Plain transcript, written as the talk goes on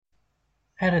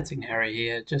Editing Harry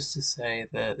here, just to say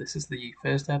that this is the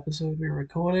first episode we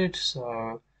recorded,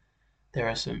 so there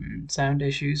are some sound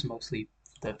issues, mostly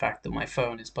the fact that my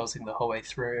phone is buzzing the whole way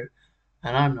through,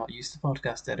 and I'm not used to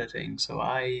podcast editing, so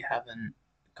I haven't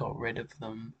got rid of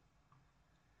them.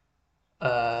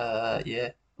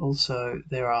 Yeah. Also,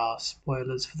 there are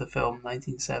spoilers for the film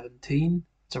 1917.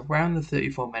 It's around the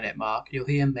 34-minute mark. You'll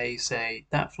hear May say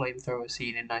that flamethrower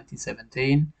scene in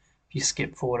 1917. If you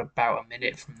skip forward about a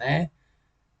minute from there,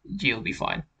 you'll be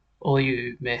fine. All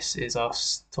you miss is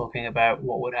us talking about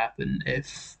what would happen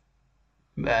if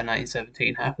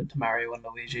 1917 happened to Mario and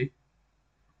Luigi.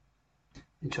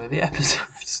 Enjoy the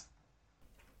episode.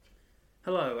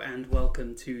 Hello and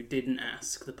welcome to Didn't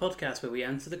Ask, the podcast where we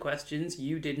answer the questions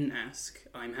you didn't ask.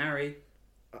 I'm Harry.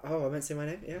 Oh, I meant to say my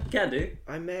name? Yeah. Can do.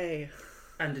 I'm May.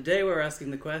 And today we're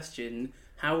asking the question,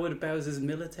 how would Bowser's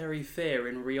military fare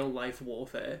in real-life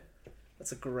warfare?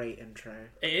 That's a great intro.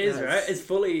 It is, right? It's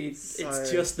fully... It's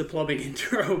just the plumbing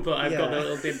intro, but I've got a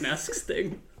little Didn't Ask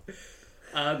thing.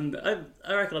 I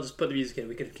reckon I'll just put the music in.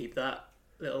 We can keep that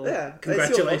little... Yeah.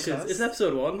 Congratulations. It's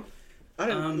episode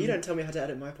 1. You don't tell me how to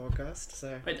edit my podcast,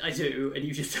 so... I do, and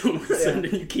you just don't listen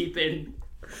and you keep in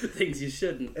things you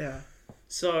shouldn't. Yeah.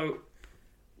 So,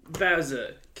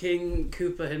 Bowser, King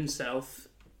Koopa himself,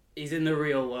 he's in the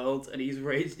real world and he's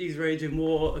raging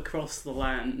war across the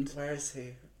land. Where is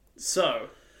he? So,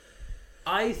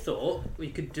 I thought we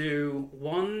could do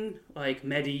one,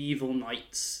 medieval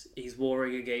knights he's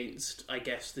warring against, I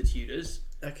guess, the Tudors.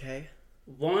 Okay.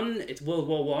 One, it's World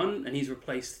War One, and he's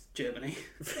replaced Germany.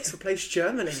 He's replaced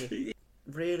Germany?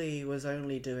 Really was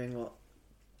only doing what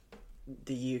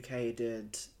the UK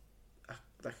did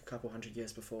a couple hundred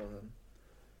years before them.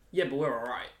 Yeah, but we're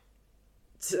alright.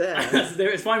 Yeah.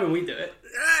 It's fine when we do it.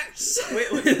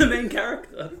 We're the main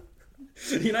character.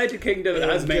 The United Kingdom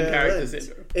has main characters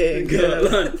in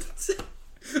England.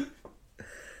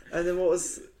 And then what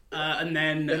was... and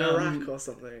then... in Iraq or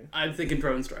something? I'm thinking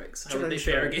drone strikes. How would they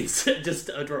fare against just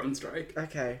a drone strike?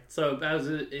 Okay. So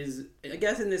Bowser is... I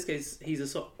guess in this case,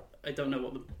 he's a... I don't know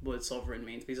what the word sovereign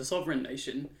means, but he's a sovereign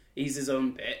nation. He's his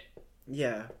own bit.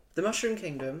 Yeah. The Mushroom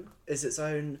Kingdom is its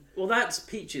own... Well, that's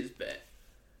Peach's bit.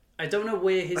 I don't know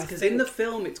where his... Because in the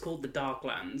film, it's called the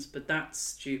Darklands, but that's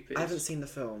stupid. I haven't seen the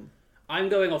film. I'm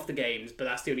going off the games, but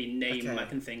that's the only name I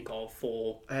can think of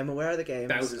for... I am aware of the games.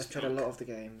 Bowser's I've played a lot of the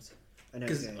games. I know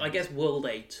the games. I guess World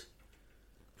 8.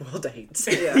 World 8.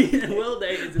 Yeah. World 8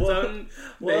 is its own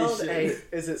World nation. 8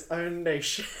 is its own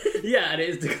nation. Yeah, and it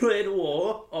has declared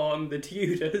war on the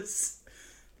Tudors.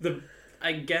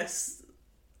 I guess...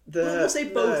 we'll say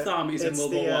both armies in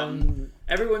World War One.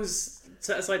 Everyone's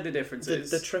set aside the differences.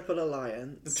 The Triple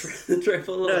Alliance. The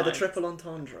Triple Alliance. No, the Triple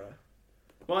Entendre.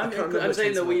 Well, I'm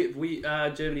saying that we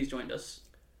Germany's joined us.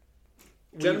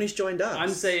 Germany's joined us. I'm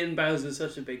saying Bowser's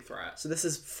such a big threat. So this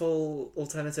is full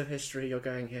alternative history you're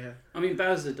going here. I mean,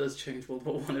 Bowser does change World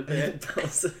War One a bit.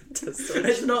 Bowser does.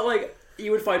 It's not like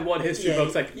you would find one history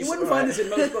book you wouldn't find this in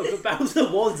most books, but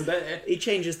Bowser was there. He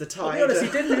changes the tide. I'll be honest,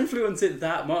 he didn't influence it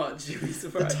that much. You'd be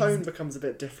surprised. The tone becomes a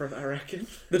bit different, I reckon.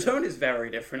 The tone is very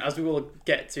different, as we will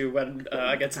get to when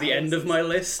I get to the end of my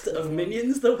list of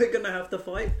minions that we're going to have to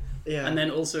fight. Yeah. And then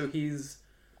also he's,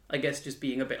 I guess, just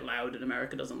being a bit loud, and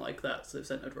America doesn't like that, so they've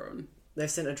sent a drone.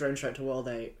 They've sent a drone straight to World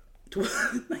 8.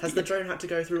 Has the drone had to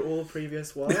go through all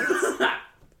previous worlds?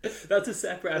 That's a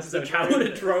separate episode. How would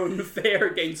a drone fare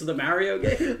against the Mario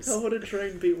games? How would a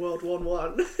drone beat World 1-1?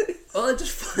 Well, they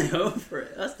just fly over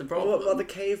it. That's the problem. What about the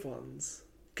cave ones?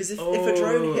 Because if a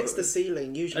drone hits the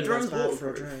ceiling, usually that's bad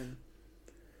for a drone.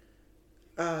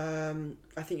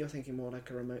 I think you're thinking more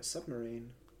like a remote submarine.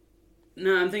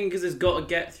 No, I'm thinking because it's got to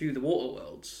get through the water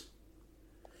worlds.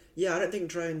 Yeah, I don't think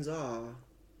drones are.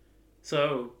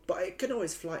 So, but it can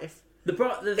always fly if the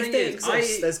thing they is,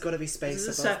 exist, there's got to be space. This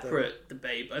is a separate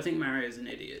debate, but I think Mario's an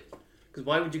idiot. Because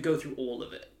why would you go through all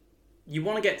of it? You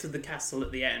want to get to the castle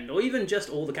at the end, or even just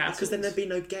all the castles. Because then there'd be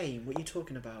no game. What are you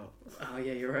talking about? Oh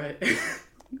yeah, you're right.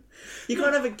 You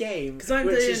can't have a game which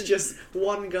is just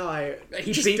one guy.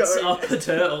 He beats up a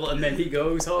turtle and then he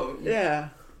goes home. Yeah,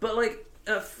 but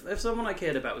if someone I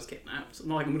cared about was kidnapped, I'm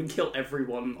not I'm going to kill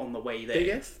everyone on the way there. Big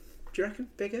If? Do you reckon?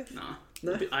 Big If? Nah.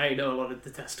 No? I know a lot of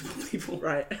detestable people.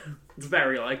 Right. It's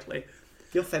very likely.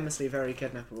 You're famously very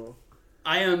kidnappable.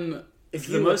 I am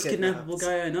the most kidnappable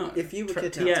guy I know. If you were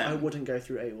kidnapped, I wouldn't go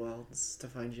through 8 worlds to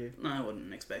find you. No, I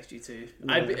wouldn't expect you to.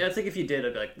 No. I think if you did,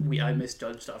 I'd be like, I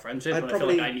misjudged our friendship, and I feel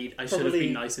like I should have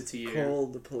been nicer to you. Call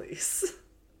the police.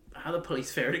 How the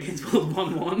police fared against World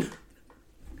 1-1.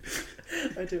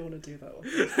 I do want to do that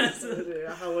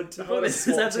one. How would a this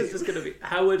SWAT episode's team... just going to be,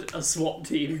 how would a SWAT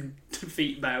team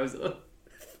defeat Bowser?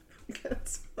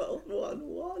 Against World 1-1.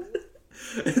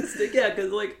 Yeah,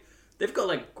 because like they've got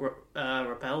like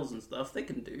repels and stuff. They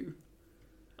can do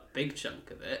a big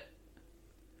chunk of it.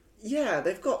 Yeah,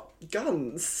 they've got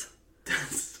guns.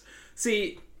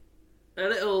 See, a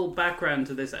little background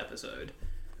to this episode.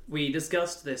 We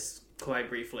discussed this quite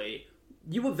briefly.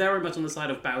 You were very much on the side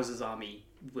of Bowser's army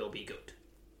will be good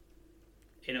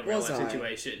in a real life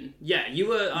situation. Yeah, you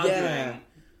were arguing. Yeah,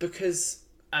 because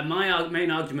and my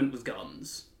main argument was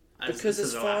guns. Because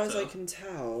as far as I can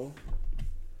tell,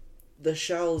 the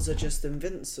shells are just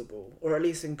invincible, or at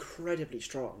least incredibly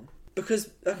strong. Because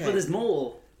but there's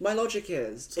more. My logic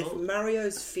is, if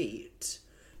Mario's feet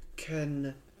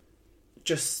can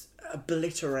just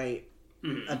obliterate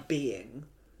a being,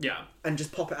 and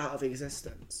just pop it out of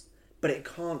existence, but it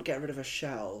can't get rid of a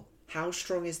shell, how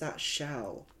strong is that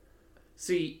shell?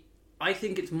 See, I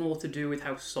think it's more to do with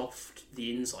how soft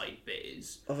the inside bit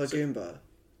is. Of a Goomba.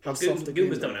 How soft the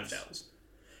Goombas don't have shells.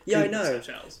 Yeah, Goombas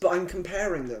I know, but I'm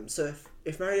comparing them. So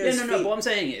if Mario's No, but what I'm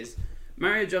saying is,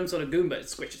 Mario jumps on a Goomba, it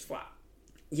squishes flat.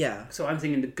 Yeah. So I'm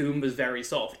thinking the Goomba's very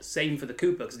soft. Same for the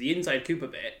Koopa, because the inside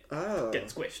Koopa bit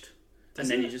gets squished. And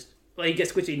then you just... Well, you get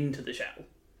squished into the shell.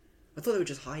 I thought they were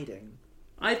just hiding.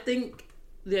 I think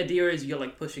the idea is you're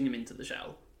like pushing him into the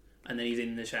shell. And then he's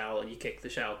in the shell and you kick the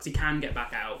shell. Because he can get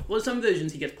back out. Well, some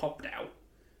versions he gets popped out.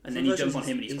 And then you jump on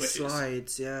him and he squishes. He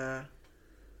slides, yeah.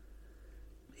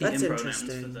 That's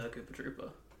interesting. For the Koopa Trooper.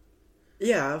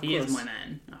 Yeah, of course. He is my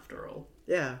man, after all.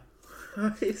 Yeah.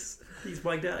 He's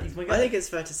my dad. He's my guy. I think it's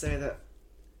fair to say that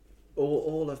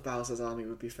all of Bowser's army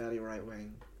would be fairly right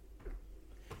wing.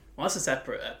 Well, that's a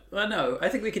separate. Well, no, I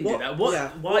think we can do that.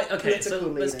 Why? Okay, so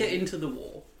let's get into the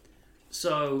war.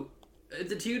 So,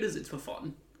 the Tudors, it's for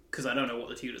fun because I don't know what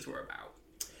the Tudors were about.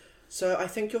 So I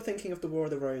think you're thinking of the War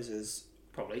of the Roses.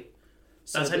 Probably.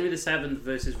 So that's Henry VII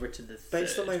versus Richard III.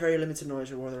 Based on my very limited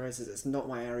knowledge of War of the Roses, it's not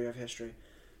my area of history.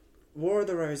 War of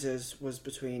the Roses was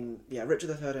between Richard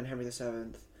III and Henry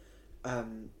VII.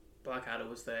 Blackadder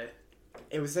was there.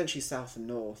 It was essentially South and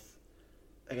North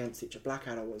against each other.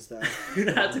 Blackadder was there.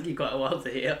 That took you quite a while to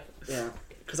hear. Yeah,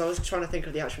 because I was trying to think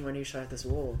of the actual minutiae of this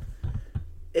war.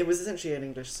 It was essentially an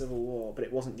English Civil War, but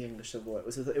it wasn't the English Civil War.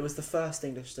 It was the first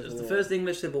English Civil War. It was the first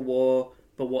English Civil War,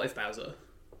 but what if Bowser?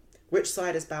 Which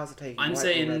side is Bowser taking? I'm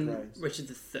saying Richard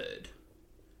III.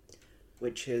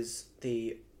 Which is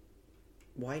the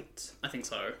white? I think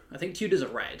so. I think Tudors are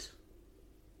red.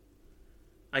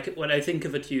 When I think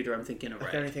of a Tudor, I'm thinking of red.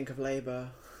 I can only think of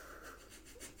Labour.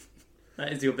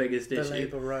 That is your biggest issue. The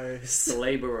Labour Rose. The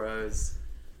Labour Rose.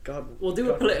 God. We'll do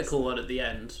a political one at the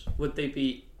end. Would they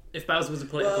be... If Bowser was a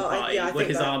political party, would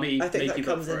his army make you vote for him? I think that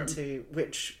comes into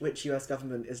which US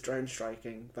government is drone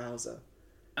striking Bowser.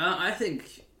 I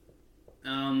think...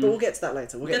 but we'll get to that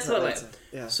later. We'll get to that later.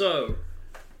 Yeah. So,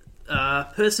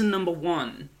 person number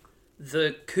one,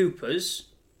 the Koopas.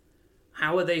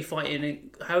 How are they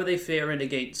fighting? How are they faring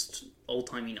against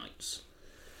old-timey knights?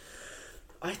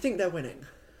 I think they're winning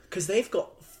because they've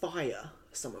got fire.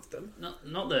 Some of them.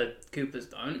 Not the Koopas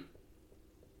don't.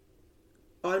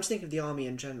 Oh, I'm just thinking of the army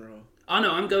in general. Oh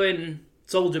no, I'm going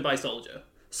soldier by soldier.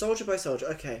 Soldier by soldier.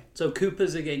 Okay. So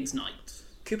Koopas against knights.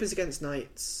 Koopas against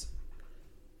knights.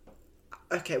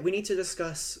 Okay, we need to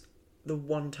discuss the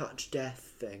one-touch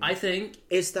death thing. I think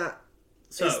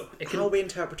how are we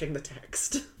interpreting the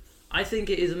text? I think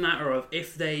it is a matter of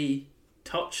if they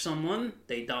touch someone,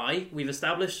 they die. We've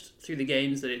established through the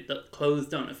games that clothes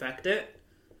don't affect it.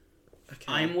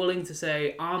 Okay. I'm willing to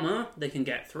say armour, they can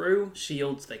get through.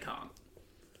 Shields, they can't.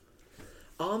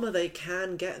 Armour, they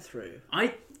can get through.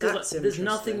 There's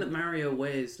nothing that Mario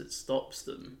wears that stops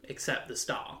them, except the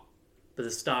star. But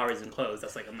the star isn't clothes,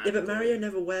 that's like a magical... Yeah, but Mario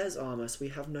never wears armour, so we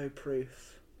have no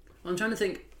proof. Well, I'm trying to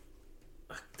think...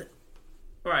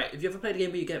 Alright, have you ever played a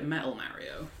game where you get Metal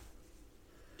Mario?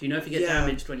 Do you know if you get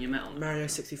damaged when you're Metal Mario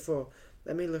 64.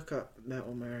 Let me look up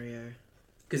Metal Mario.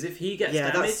 Because if he gets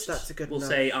damaged, we'll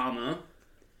say armour.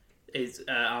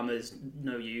 Armour's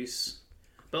no use.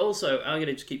 But also, I'm going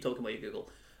to just keep talking while you Google.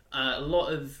 A lot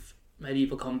of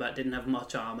medieval combat didn't have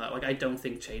much armour. Like, I don't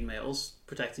think chainmail's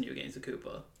protecting you against a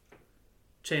Koopa.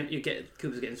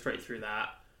 Koopa's getting straight through that.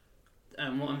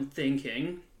 And what I'm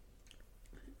thinking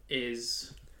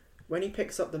is... When he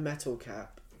picks up the metal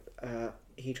cap,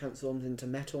 he transforms into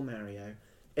Metal Mario.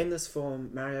 In this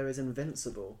form, Mario is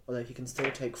invincible, although he can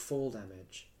still take fall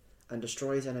damage, and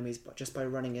destroys enemies just by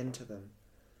running into them.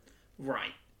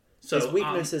 Right. So his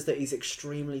weakness is that he's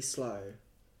extremely slow.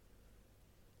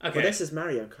 Okay. Well, this is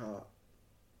Mario Kart.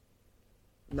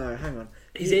 No, hang on.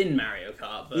 He's in Mario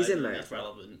Kart, but that's Kart.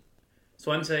 Relevant.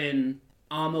 So I'm saying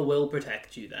armour will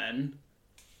protect you then.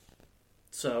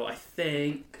 So I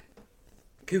think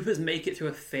Koopas make it through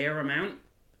a fair amount.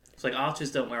 It's like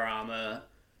archers don't wear armor.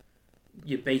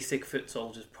 Your basic foot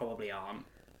soldiers probably aren't.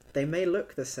 They may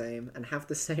look the same and have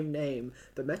the same name,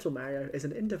 but Metal Mario is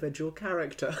an individual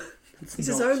character. He's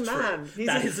his own man.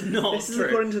 That is not true. This is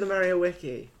according to the Mario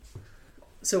Wiki.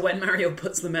 So when Mario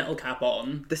puts the metal cap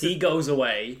on, he goes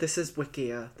away. This is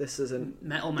Wikia. This isn't...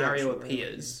 Metal Mario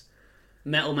appears.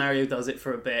 Metal Mario does it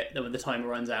for a bit, then when the timer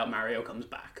runs out, Mario comes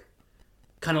back.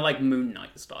 Kind of like Moon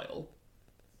Knight style.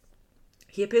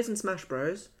 He appears in Smash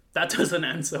Bros. That doesn't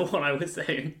answer what I was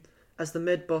saying. As the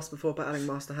mid-boss before battling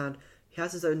Master Hand, he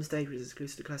has his own stage which is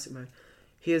exclusive to Classic Mode.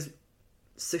 He is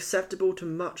susceptible to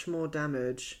much more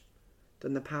damage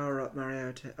than the power-up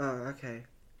Mario... Oh, okay.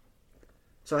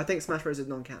 So I think Smash Bros. Is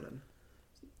non-canon.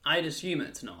 I'd assume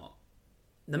it's not.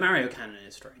 The Mario canon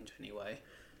is strange anyway.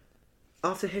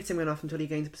 After hitting him enough until he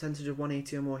gains a percentage of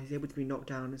 180 or more, he's able to be knocked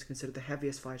down and is considered the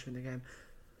heaviest fighter in the game.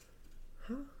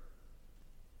 Huh?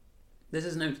 This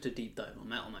is noted a deep dive on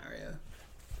Metal Mario.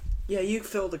 Yeah, you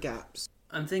fill the gaps.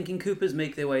 I'm thinking Koopas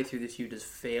make their way through the shooters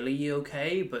fairly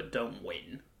okay, but don't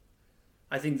win.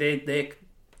 I think they're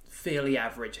fairly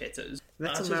average hitters.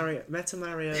 Metal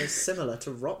Mario is similar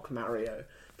to Rock Mario,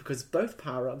 because both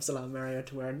power-ups allow Mario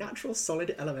to wear a natural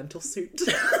solid elemental suit.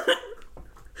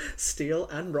 Steel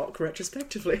and rock,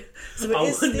 respectively. So it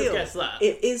is wouldn't steel. Have guessed that.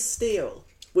 It is steel,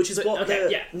 which is what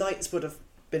the knights would have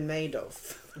been made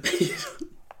of.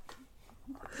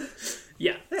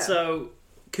 yeah, so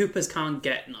Koopas can't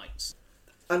get knights.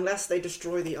 Unless they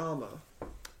destroy the armour.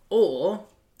 Or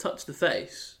touch the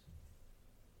face.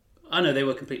 I know they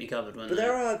were completely covered, weren't they? But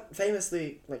there are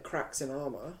famously cracks in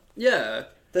armour. Yeah.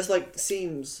 There's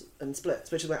seams and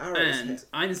splits, which is where arrows hit.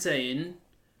 I'm saying,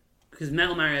 because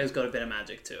Metal Mario's got a bit of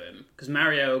magic to him, because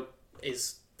Mario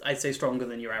is, I'd say, stronger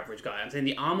than your average guy. I'm saying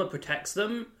the armour protects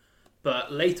them,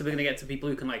 but later we're going to get to people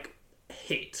who can,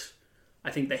 hit.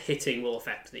 I think the hitting will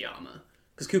affect the armour,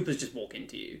 because Koopas just walk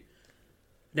into you.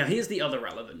 Now, here's the other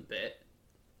relevant bit.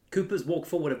 Koopas walk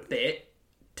forward a bit,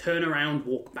 turn around,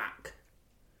 walk back.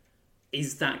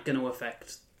 Is that going to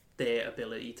affect their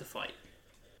ability to fight?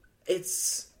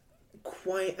 It's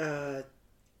quite a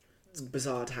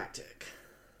bizarre tactic.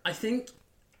 I think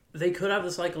they could have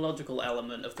the psychological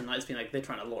element of the knights being they're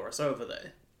trying to lure us over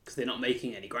there, because they're not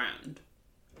making any ground.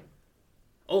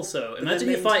 Also, imagine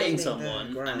you're fighting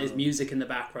someone and there's music in the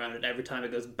background, and every time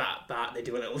it goes bat bat, they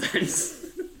do a little dance.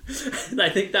 I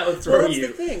think that would throw you.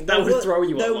 That's the thing. That would throw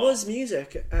you. There was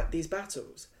music at these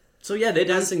battles. So yeah, they're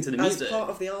dancing to the music. As part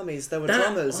of the armies, there were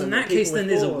drummers. In that case, then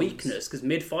there's a weakness, because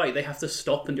mid-fight they have to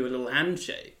stop and do a little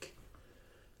handshake.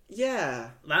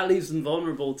 Yeah. That leaves them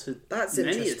vulnerable to many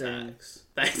interesting. attacks.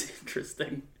 That's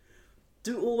interesting.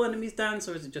 Do all enemies dance,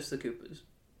 or is it just the Koopas?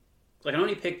 I can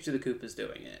only picture the Koopas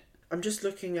doing it. I'm just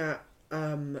looking at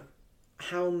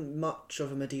how much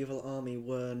of a medieval army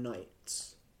were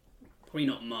knights. Probably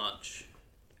not much.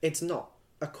 It's not.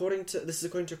 This is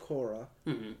according to Quora.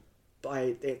 Mm-hmm. But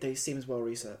it seems well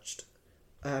researched.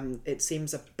 It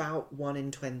seems about 1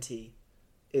 in 20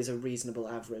 is a reasonable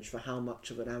average for how much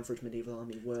of an average medieval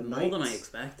army were knights. More than I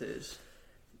expected.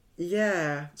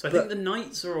 Yeah. So I think the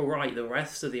knights are alright, the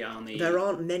rest of the army... There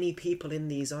aren't many people in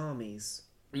these armies.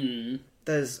 Mm.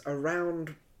 There's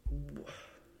around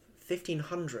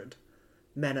 1,500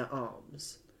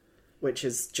 men-at-arms, which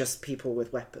is just people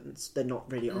with weapons. They're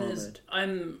not really armoured.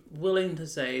 I'm willing to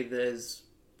say there's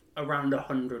around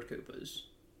 100 Koopas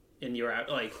in your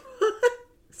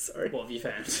Sorry. What have you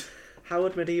found? How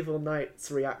would medieval knights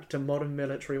react to modern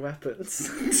military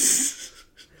weapons?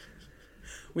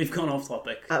 We've gone off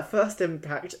topic. At first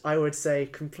impact, I would say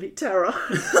complete terror.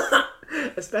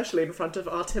 Especially in front of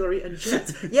artillery and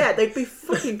jets. Yeah, they'd be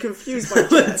fucking confused by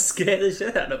jets. Scare the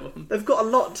shit out of them. They've got a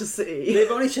lot to see.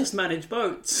 They've only just managed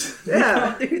boats.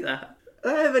 Yeah. They can't do that.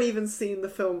 I haven't even seen the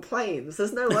film Planes.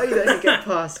 There's no way they can get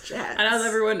past jets. And as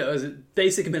everyone knows,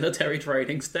 basic military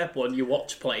training, step 1, you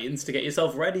watch planes to get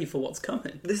yourself ready for what's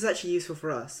coming. This is actually useful for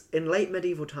us. In late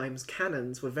medieval times,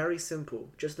 cannons were very simple.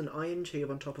 Just an iron tube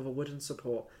on top of a wooden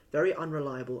support. Very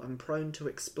unreliable and prone to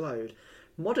explode.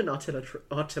 Modern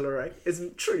artillery is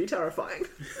truly terrifying.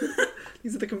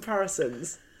 These are the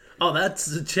comparisons. Oh,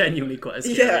 that's genuinely quite a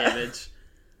scary image.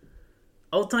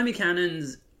 Old-timey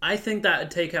cannons... I think that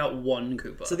would take out one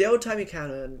Koopa. So the old-timey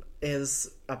cannon is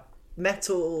a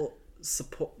metal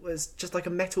support... It's just like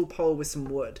a metal pole with some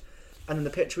wood. And then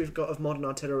the picture we've got of modern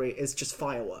artillery is just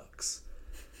fireworks.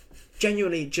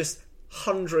 Genuinely just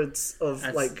hundreds of,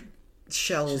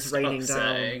 shells raining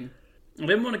down. I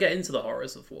didn't want to get into the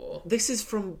horrors of war. This is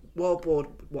from World War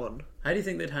One. How do you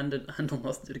think they'd handle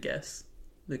mustard gas?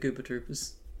 The Koopa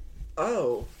Troopers.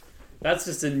 Oh. That's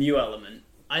just a new element.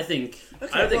 I don't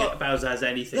think Bowser has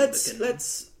anything that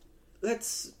can...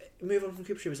 let's move on from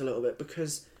Koopa Troopers a little bit,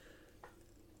 because,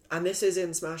 and this is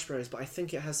in Smash Bros, but I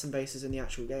think it has some bases in the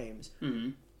actual games.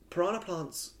 Mm-hmm. Piranha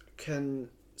plants can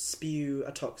spew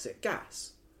a toxic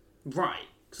gas. Right.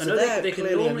 So I know they can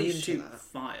normally shoot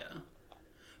fire.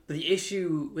 But the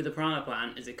issue with the piranha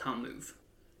plant is it can't move.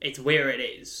 It's where it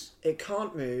is. It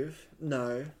can't move,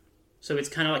 no. So it's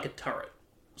kind of like a turret.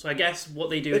 So I guess what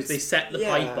they do is they set the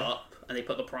pipe up and they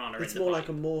put the piranha in the pipe. It's more like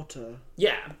a mortar.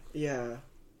 Yeah. Yeah.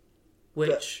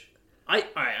 Which, I'm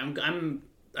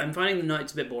finding the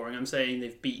Knights a bit boring. I'm saying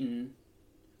they've beaten...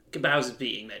 Bowser's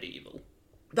beating Medieval.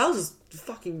 Bowser's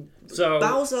fucking... So,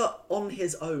 Bowser on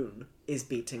his own is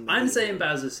beating Medieval. I'm saying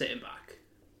Bowser's sitting back.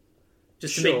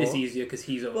 Just to make this easier, because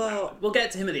he's overpowered. We'll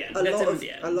get to him at the end.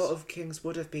 A lot of kings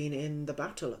would have been in the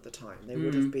battle at the time. They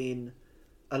would have been...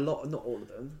 A lot, not all of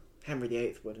them. Henry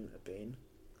VIII wouldn't have been.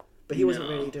 But he wasn't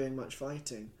really doing much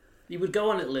fighting. He would go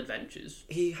on little adventures.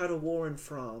 He had a war in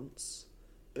France,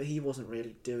 but he wasn't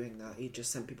really doing that. He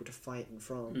just sent people to fight in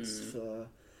France for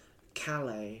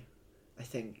Calais, I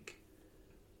think.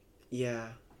 Yeah.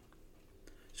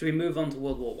 Should we move on to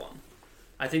World War One?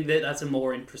 I think that's a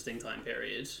more interesting time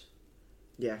period.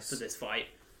 Yes. For this fight,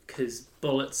 because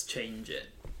bullets change it.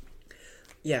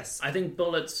 Yes. I think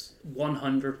bullets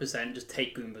 100% just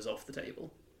take Goombas off the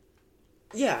table.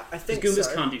 Yeah, I think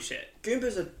Goombas can't do shit.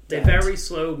 Goombas are dead. They're very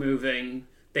slow moving.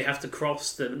 They have to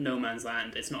cross the no man's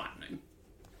land. It's not happening.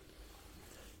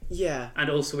 Yeah. And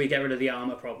also we get rid of the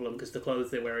armor problem because the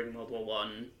clothes they're wearing in World War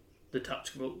One, the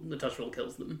touch roll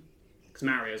kills them. Because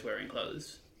Mario's wearing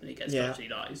clothes and he gets touched and he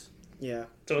dies. Yeah.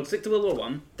 So let's stick to World War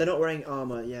One. They're not wearing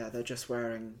armor. Yeah, they're just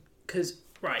wearing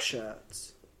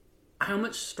shirts. How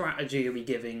much strategy are we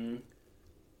giving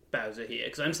Bowser here?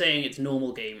 Because I'm saying it's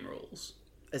normal game rules.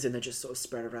 As in, they're just sort of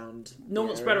spread around.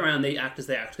 Spread around, they act as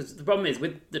they act. Because the problem is,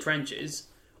 with the trenches,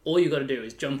 all you got to do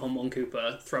is jump on one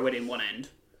Koopa, throw it in one end.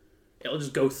 It'll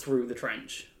just go through the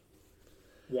trench.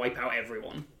 Wipe out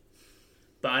everyone.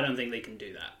 But I don't think they can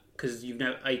do that. Because in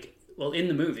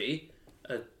the movie,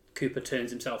 a Koopa turns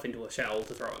himself into a shell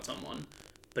to throw at someone.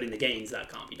 But in the games,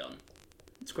 that can't be done.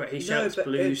 It's great. He shouts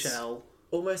blue shell.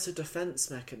 Almost a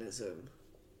defense mechanism.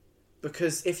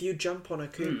 Because if you jump on a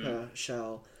Koopa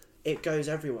shell... It goes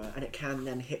everywhere, and it can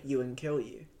then hit you and kill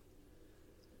you.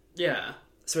 Yeah.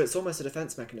 So it's almost a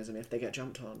defense mechanism if they get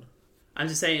jumped on. I'm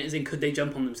just saying, as in, could they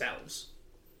jump on themselves?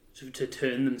 To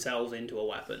turn themselves into a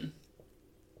weapon?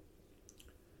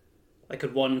 Like,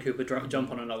 could one Koopa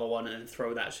jump on another one and then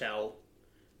throw that shell?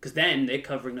 Because then they're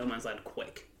covering no man's land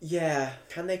quick. Yeah.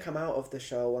 Can they come out of the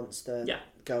shell once they're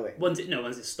going? Once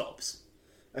it stops.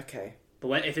 Okay.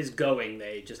 But if it's going,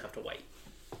 they just have to wait.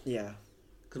 Yeah.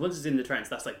 Because once it's in the trench,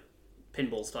 that's like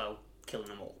pinball style, killing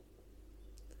them all.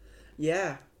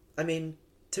 Yeah. I mean,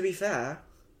 to be fair,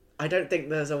 I don't think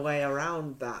there's a way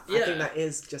around that. Yeah. I think that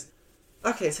is just...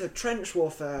 Okay, so trench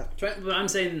warfare... But I'm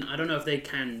saying, I don't know if they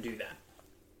can do that.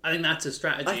 I think that's a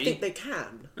strategy. I think they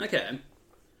can. Okay.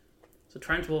 So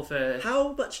trench warfare...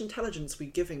 How much intelligence are we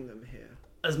giving them here?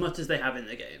 As much as they have in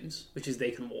the games, which is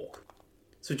they can walk.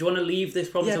 So do you want to leave this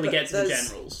problem until we get to the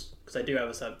generals? Because I do have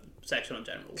a subsection on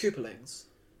generals.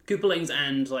 Koopalings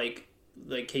and, like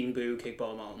King Boo, King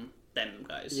Bomon, them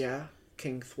guys. Yeah.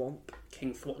 King Thwomp.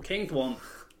 King Thwomp.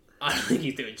 I don't think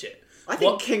he's doing shit. I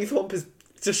think King Thwomp is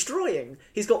destroying.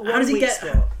 He's got one weak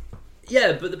spot.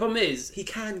 Yeah, but the problem is... He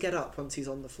can get up once he's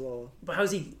on the floor. But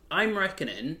how's he... I'm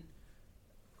reckoning...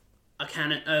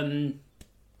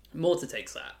 Mortar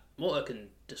takes that. Mortar can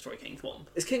destroy King Thwomp.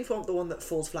 Is King Thwomp the one that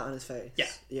falls flat on his face?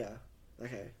 Yeah. Yeah.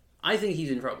 Okay. I think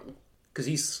he's in trouble. Because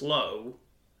he's slow...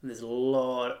 And there's a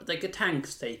lot... Like, a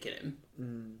tank's taking him.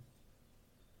 Mm.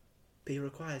 But he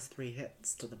requires 3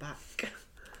 hits to the back.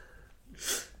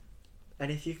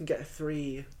 And if you can get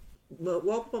 3... World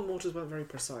War mortars weren't very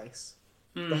precise.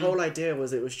 The whole idea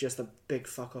was it was just a big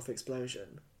fuck-off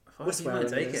explosion. We're swearing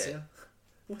in this, yeah?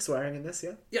 We're swearing in this,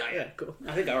 yeah? Yeah, cool.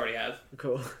 I think I already have.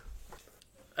 Cool.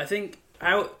 I think...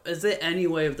 Is there any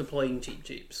way of deploying cheap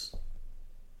jeeps?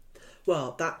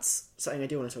 Well, that's something I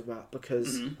do want to talk about,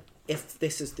 because... Mm-hmm. If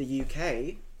this is the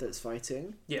UK that's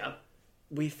fighting,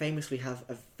 we famously have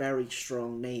a very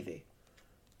strong navy.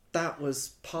 That was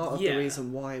part of the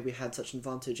reason why we had such an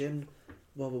advantage in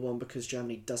World War One, because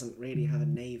Germany doesn't really have a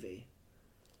navy.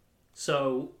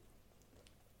 So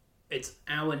it's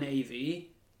our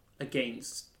navy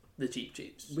against the cheap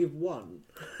jeeps. We've won.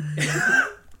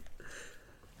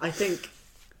 I think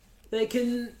they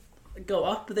can go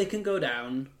up, they can go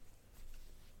down.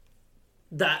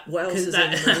 That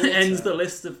ends the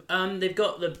list of... they've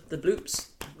got the bloops.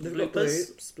 They've got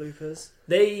bloopers.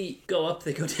 They go up,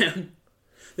 they go down.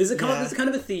 There's a kind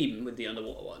of a theme with the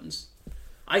underwater ones.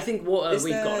 I think water,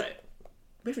 we've got it.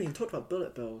 We haven't even talked about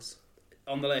bullet bills.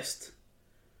 On the list.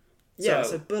 Yeah,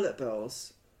 so bullet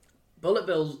bills. Bullet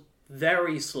bills,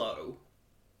 very slow.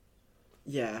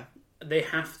 Yeah. They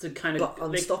have to kind of... But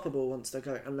unstoppable once they're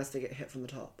going, unless they get hit from the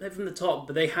top. Hit from the top,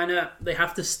 but they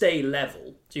have to stay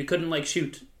level. So you couldn't, like,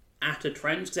 shoot at a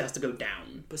trench, because it has to go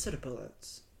down. But so do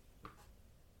bullets.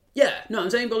 Yeah, no, I'm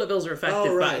saying bullet bills are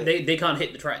effective, but they can't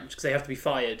hit the trench, because they have to be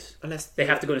fired. Unless they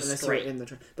have to go to straight. In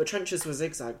the but trenches were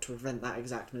zigzag to prevent that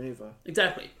exact manoeuvre.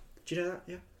 Exactly. Do you know that?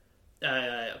 Yeah.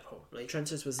 Probably.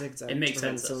 Trenches were zigzag it makes to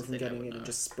prevent sense someone from getting in and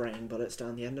just spraying bullets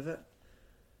down the end of it.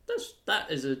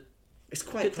 It's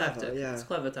quite good clever, tactic. yeah. It's a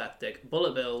clever tactic.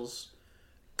 Bullet bills,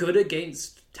 good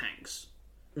against tanks.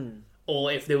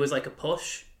 Or if there was like a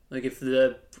push, like if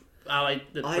the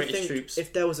British troops...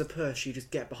 if there was a push, you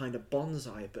just get behind a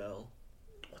bonsai bill.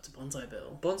 What's a bonsai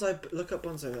bill? Look up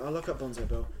bonsai. I'll look up bonsai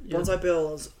bill. Yeah. Bonsai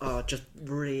bills are just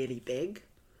really big.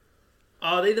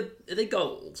 Are they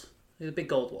gold? They're the big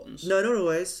gold ones. No, not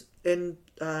always. In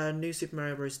New Super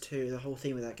Mario Bros. 2, the whole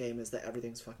theme of that game is that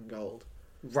everything's fucking gold.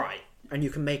 Right. And you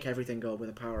can make everything gold with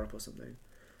a power-up or something.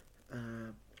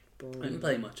 I didn't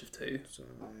play much of 2.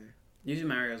 New Super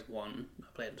Mario's 1. I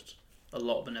played a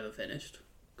lot but never finished.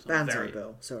 Banzai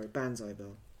Bill. Sorry, Banzai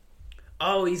Bill.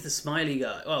 Oh, he's the smiley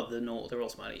guy. Well, they're all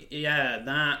smiley.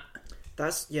 Yeah,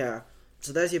 That's, yeah.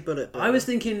 So there's your bullet bill. I was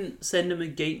thinking send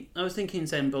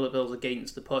bullet bills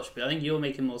against the push, but I think you're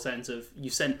making more sense of you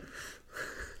sent...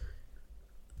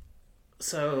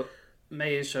 So,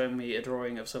 May is showing me a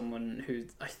drawing of someone who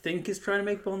I think is trying to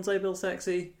make Bonsai Bill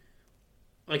sexy.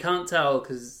 I can't tell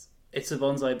because it's a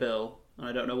Bonsai Bill and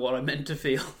I don't know what I meant to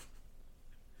feel.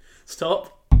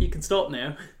 Stop. You can stop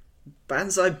now.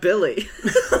 Banzai Billy.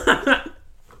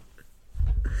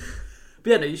 But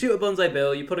yeah, no, you shoot a Bonsai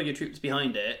Bill, you put all your troops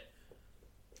behind it.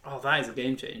 Oh, that is a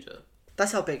game changer.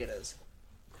 That's how big it is.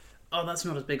 Oh, that's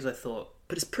not as big as I thought.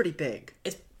 But it's pretty big.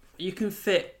 You can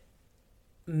fit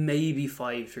maybe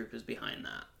 5 troopers behind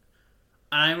that.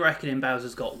 And I'm reckoning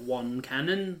Bowser's got 1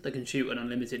 cannon that can shoot an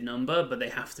unlimited number, but they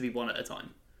have to be 1 at a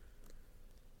time.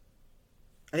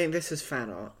 I think this is fan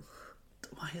art.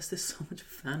 Why is there so much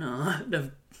fan art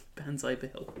of Banzai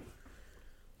Bill?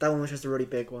 That one was just a really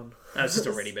big one. That was just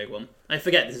a really big one. I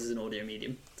forget this is an audio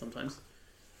medium sometimes.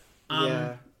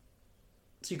 Yeah.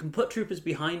 So you can put troopers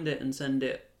behind it and send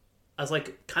it as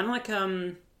kind of like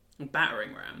a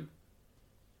battering ram.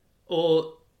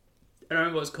 Or, I don't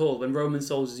remember what it's called, when Roman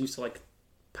soldiers used to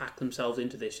pack themselves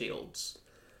into their shields.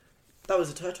 That was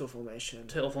a turtle formation.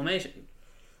 Turtle formation.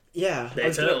 Yeah,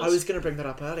 I was going to bring that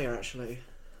up earlier, actually.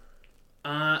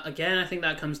 Again, I think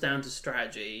that comes down to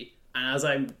strategy. And as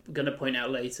I'm going to point out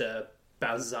later,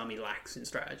 Bowser's army lacks in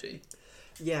strategy.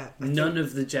 Yeah. None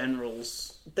of the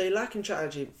generals... They lack in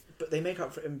strategy, but they make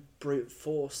up for it in brute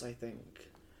force, I think.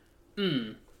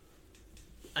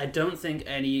 I don't think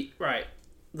any... Right.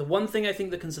 The one thing I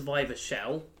think that can survive a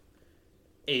shell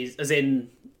is, as in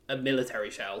a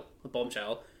military shell, a bomb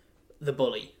shell, the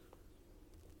bully.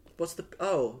 What's the...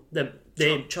 Oh.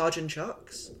 The Charging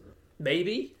Chucks?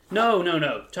 Maybe?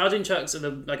 No. Charging Chucks are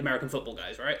the American football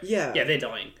guys, right? Yeah. Yeah, they're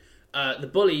dying. The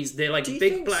bullies, they're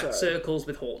big black circles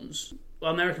with horns.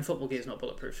 Well, American football gear is not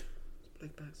bulletproof.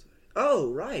 Big black circles.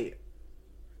 Oh, right.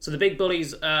 So the big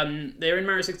bullies, they're in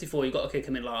Mario 64, you've got to kick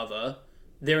them in lava.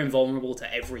 They're invulnerable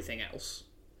to everything else.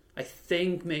 I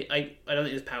think... I don't think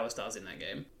there's power stars in that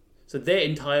game. So they're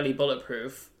entirely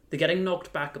bulletproof. They're getting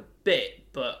knocked back a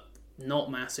bit, but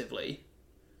not massively.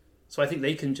 So I think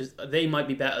they might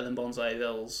be better than Bonsai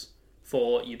Bills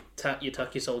for you tuck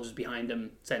your soldiers behind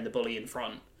them, send the bully in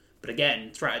front. But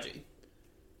again, strategy.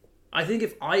 I think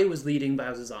if I was leading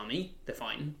Bowser's army, they're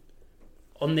fine.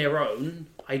 On their own,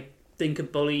 I think a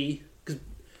bully... Because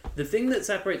the thing that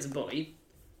separates a bully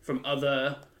from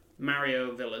other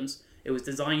Mario villains, it was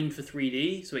designed for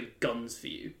 3D, so it guns for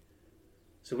you.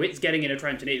 So it's getting in a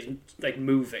trench and it is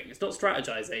moving. It's not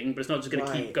strategizing, but it's not just going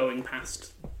to keep going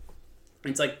past.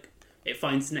 It's it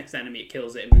finds the next enemy, it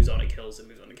kills it, and moves on, it kills, and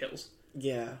moves on, it kills.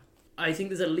 Yeah. I think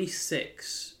there's at least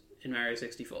 6 in Mario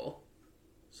 64.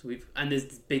 And there's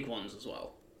big ones as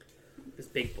well. There's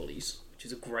big bullies, which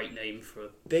is a great name for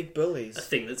big bullies. A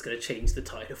thing that's going to change the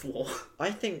tide of war. I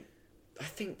think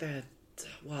they're...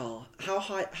 Well, how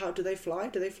high... How do they fly?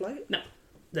 Do they float? No.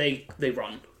 They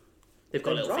run. They've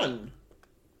got little feet.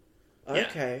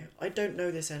 Okay. Yeah. I don't know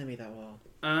this enemy that well.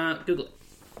 Google it.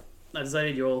 I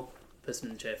decided you're all person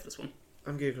in the chair for this one.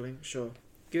 I'm Googling, sure.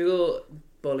 Google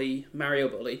bully, Mario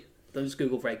bully. Don't just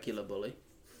Google regular bully.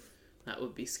 That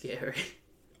would be scary.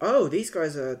 Oh, these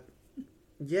guys are...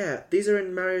 Yeah, these are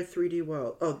in Mario 3D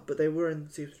World. Oh, but they were in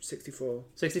 64.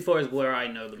 64 is where I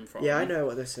know them from. Yeah, I know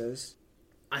what this is.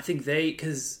 I think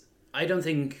because I don't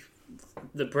think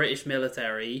the British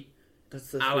military, a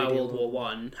la World War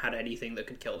One, had anything that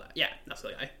could kill that. Yeah, that's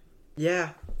the guy.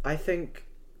 Yeah, I think...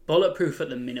 Bulletproof at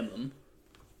the minimum.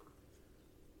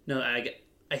 No,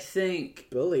 I think...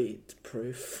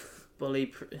 Bullet-proof.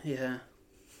 Yeah.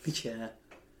 Yeah.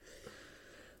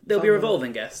 There'll be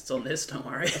revolving guests on this, don't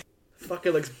worry.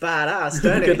 Fucking looks badass,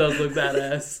 doesn't it? It does look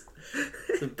badass.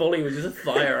 The bully with just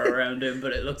fire around him,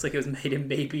 but it looks like it was made in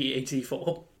maybe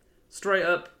 84. Straight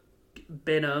up,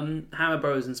 been Hammer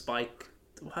Bros and Spike.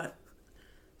 What?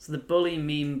 It's the bully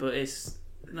meme, but it's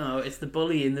the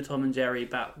bully in the Tom and Jerry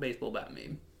baseball bat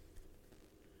meme.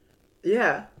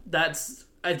 Yeah.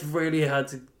 I'd really had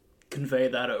to convey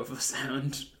that over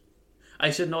sound.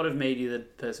 I should not have made you the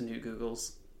person who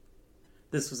Googles.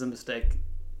 This was a mistake.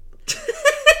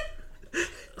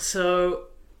 So,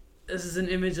 this is an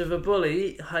image of a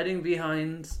bully hiding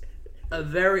behind a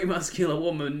very muscular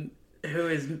woman who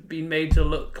has been made to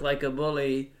look like a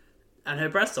bully, and her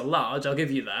breasts are large, I'll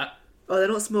give you that. Oh, they're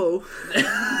not small.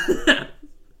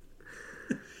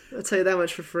 I'll tell you that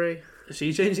much for free. Is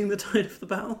she changing the tide of the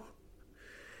battle?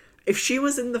 If she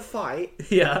was in the fight...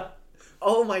 Yeah.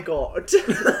 Oh my god.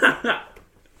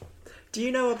 Do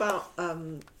you know about...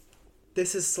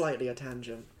 this is slightly a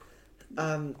tangent.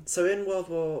 So in World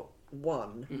War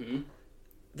One,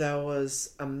 there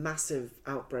was a massive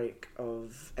outbreak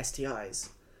of STIs.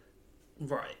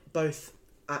 Right. Both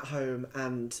at home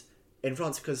and in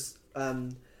France, because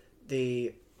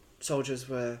the soldiers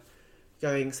were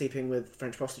sleeping with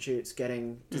French prostitutes,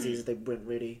 getting diseases they wouldn't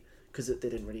really, because they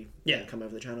didn't really come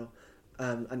over the channel.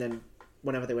 And then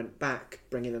whenever they went back,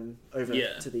 bringing them over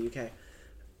to the UK.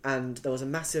 And there was a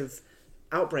massive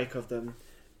outbreak of them,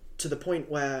 to the point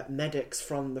where medics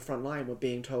from the front line were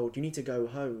being told, you need to go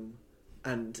home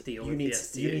and you need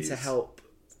to help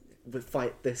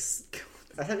fight this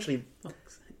essentially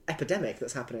epidemic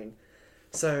that's happening.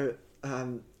 So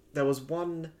there was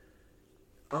one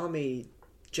army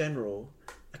general,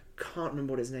 I can't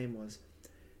remember what his name was,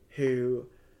 who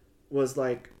was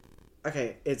like,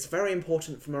 okay, it's very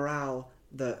important for morale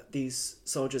that these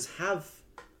soldiers have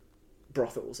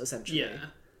brothels, essentially. Yeah.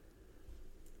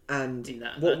 And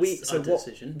what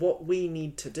we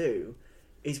need to do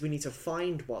is we need to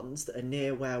find ones that are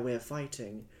near where we're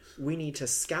fighting. We need to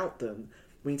scout them.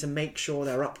 We need to make sure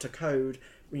they're up to code.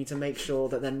 We need to make sure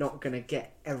that they're not going to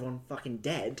get everyone fucking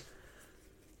dead.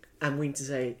 And we need to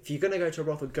say, if you're going to go to a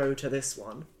brothel, go to this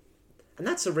one. And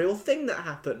that's a real thing that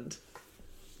happened.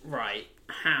 Right.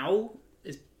 How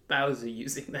is Bowser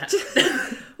using that?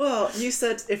 Well, you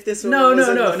said if this one No.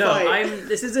 fight...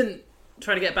 This isn't...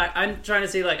 trying to get back. I'm trying to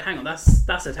see, like, hang on,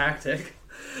 that's a tactic.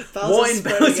 What in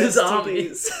Bowser's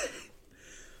army?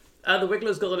 The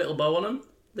Wiggler's got a little bow on them.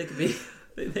 They could be.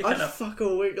 I'd fuck a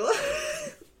Wiggler.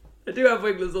 I do have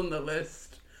Wigglers on the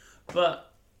list,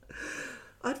 but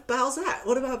I'd Bowsette.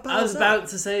 What about Bowsette? I was about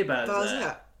to say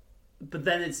Bowsette, but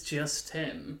then it's just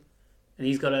him, and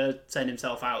he's got to send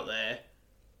himself out there.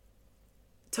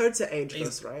 Toads are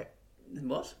ageless, right?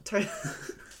 What?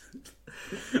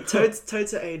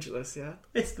 Toads are ageless, yeah?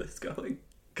 Is this going?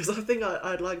 Because I think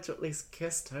I'd like to at least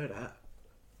kiss Toadette.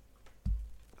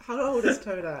 How old is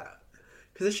Toadette?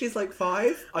 Because if she's like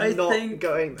 5, I'm not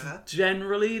going there.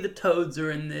 Generally, the Toads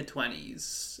are in their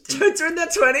 20s. Toads are in their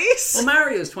 20s? Well,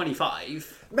 Mario's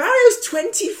 25. Mario's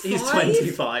 25? He's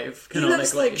 25, canonically. He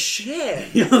looks like shit.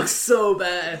 He looks so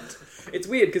bad. It's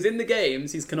weird, because in the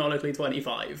games, he's canonically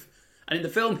 25. And in the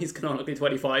film, he's canonically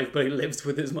 25, but he lives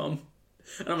with his mum.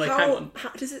 And I'm like, hang on.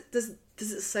 Does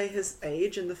it say his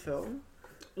age in the film?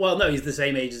 Well, no, he's the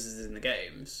same age as in the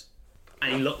games.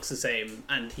 And he looks the same,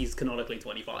 and he's canonically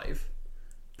 25.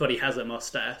 But he has a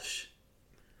mustache.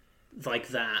 Like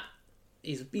that.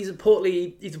 He's a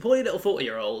portly little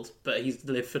 40-year-old, but he's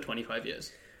lived for 25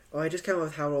 years. Oh, I just came up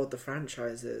with how old the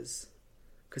franchise is.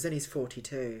 Because then he's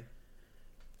 42.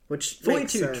 Which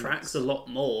 42 tracks a lot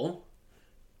more.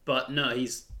 But no,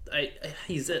 he's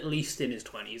at least in his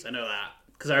 20s. I know that.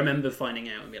 Because I remember finding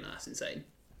out and being like, that's insane.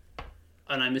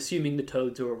 And I'm assuming the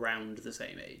Toads are around the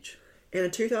same age. In a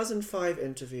 2005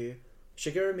 interview,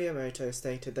 Shigeru Miyamoto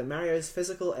stated that Mario's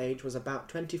physical age was about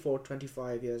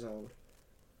 24-25 years old.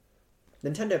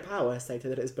 Nintendo Power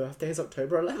stated that his birthday is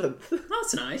October 11th.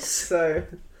 That's nice. So,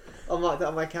 I'll mark that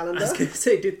on my calendar. I was going to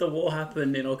say, did the war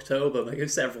happen in October? Like,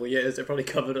 several years. They probably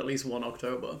covered at least one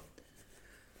October.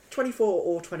 24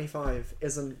 or 25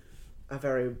 isn't a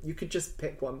very... You could just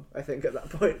pick one, I think, at that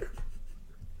point.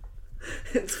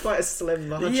 It's quite a slim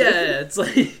margin. Yeah, it's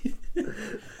like...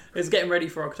 It's getting ready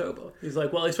for October. He's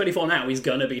like, well, he's 24 now. He's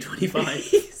going to be 25.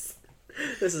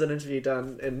 This is an interview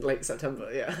done in late September,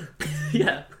 yeah.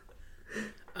 Yeah.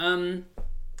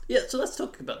 Yeah, so let's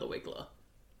talk about the Wiggler.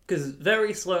 Because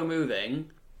very slow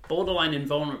moving, borderline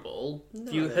invulnerable. No.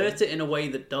 If you hurt it in a way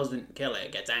that doesn't kill it,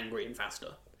 it gets angry and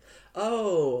faster.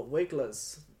 Oh,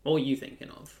 Wigglers. What were you thinking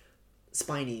of?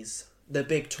 Spinies. The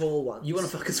big, tall ones. You want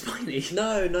to fuck a Spiny?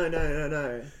 No.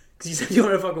 Because you said you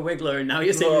want to fuck a Wiggler, and now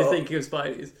you're saying you're thinking of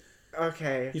Spinies.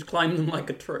 Okay. You'd climb them like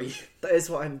a tree. That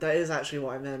is actually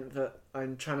what I meant, but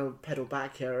I'm trying to pedal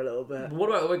back here a little bit. But what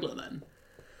about a Wiggler then?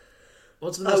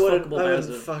 What's the most fuckable Bowser I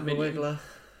wouldn't fuck minion? A Wiggler.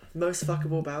 Most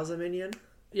fuckable Bowser minion?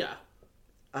 Yeah.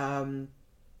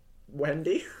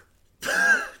 Wendy?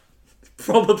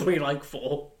 Probably like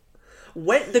 4.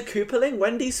 The Koopaling?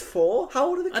 Wendy's 4? How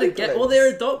old are the Koopalings? I don't get. Well,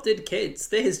 they're adopted kids.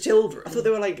 They're his children. I thought they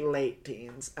were like late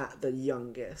teens at the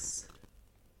youngest.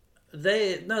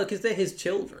 No, because they're his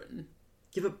children.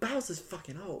 Yeah, but Bowser's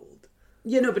fucking old.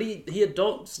 Yeah, no, but he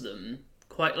adopts them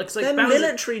quite like. They're Bowser...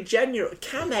 military general.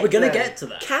 Kamek. We're gonna get to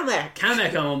that.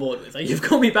 Kamek, I'm on board with. Like, you've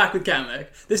got me back with Kamek.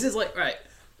 This is like right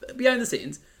behind the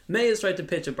scenes. May has tried to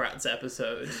pitch a Bratz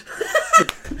episode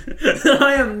that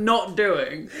I am not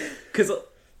doing because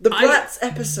the Bratz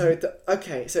episode.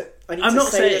 Okay, so I need to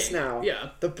say this now. Yeah,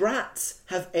 the Bratz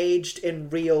have aged in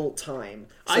real time.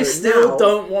 So I still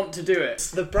don't want to do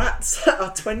it. The Bratz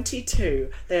are 22.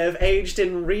 They have aged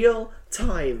in real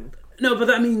time. No, but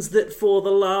that means that for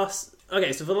the last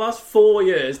 4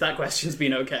 years, that question's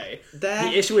been okay. Their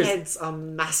heads are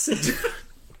massive.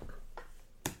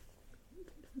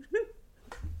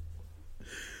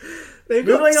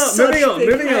 Moving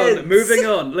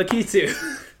on. Lakitu.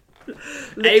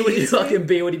 A, would you fucking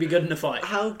B, would he be good in a fight?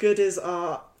 How good is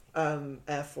our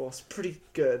Air Force? Pretty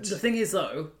good. The thing is,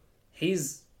 though,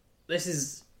 this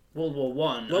is World War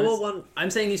One. World War One. I'm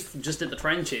saying he's just at the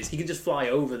trenches. He can just fly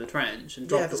over the trench and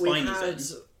drop the Spinies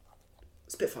in.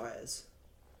 Spitfires.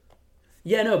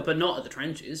 Yeah, no, but not at the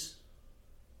trenches.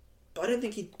 But I don't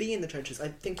think he'd be in the trenches. I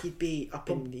think he'd be up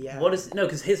in the air. No,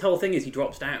 because his whole thing is he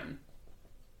drops down.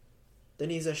 Then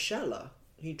he's a sheller.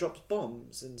 He drops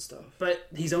bombs and stuff. But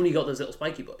he's only got those little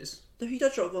spiky boys. No, he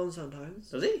does drop bombs sometimes.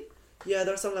 Does he? Yeah,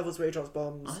 there are some levels where he drops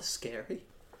bombs. Oh, that's scary.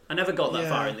 I never got that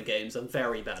far in the games. I'm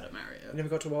very bad at Mario. You never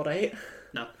got to World 8?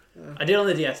 No. I did on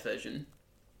the DS version.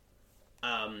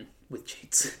 With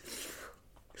cheats.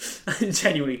 I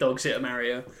genuinely dog shit at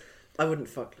Mario. I wouldn't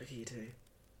fuck Lakitu.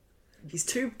 He's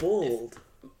too bald.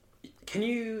 Can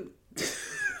you...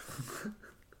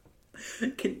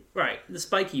 Right, the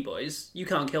spiky boys, you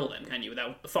can't kill them, can you?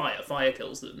 Without fire. Fire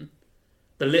kills them.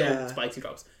 The little spiky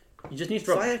drops. You just need to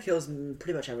drop... Fire kills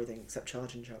pretty much everything except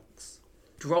charging chucks.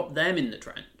 Drop them in the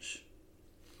trench.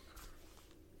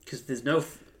 Because there's no...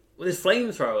 there's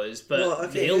flamethrowers,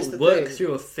 but they'll work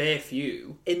through a fair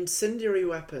few. Incendiary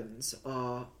weapons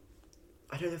are...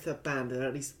 I don't know if they're banned, but they're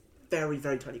at least very,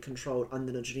 very tightly controlled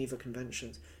under the Geneva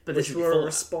Conventions. But which were a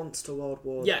response to World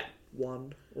War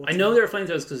One. I know there are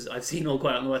flamethrowers because I've seen All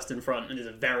Quiet on the Western Front, and there's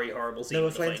a very horrible scene. There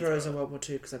were flamethrowers in World War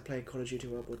II because I played Call of Duty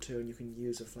World War II, and you can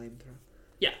use a flamethrower.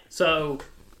 Yeah, so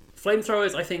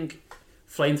flamethrowers, I think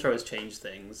flamethrowers change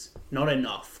things. Not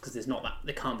enough because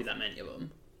there can't be that many of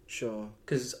them. Sure.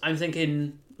 Because I'm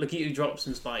thinking, Lakitu drops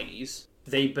some Spinies.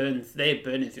 They're burning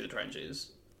through the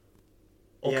trenches.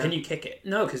 Or can you kick it?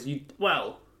 No, because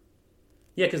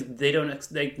yeah, because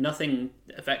nothing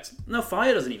affects. No,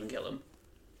 fire doesn't even kill them.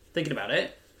 Thinking about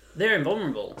it, they're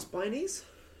invulnerable. Spinies?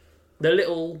 The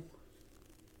little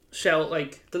shell,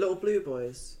 like the little blue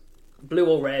boys. Blue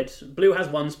or red. Blue has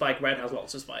one spike. Red has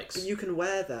lots of spikes. But you can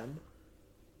wear them.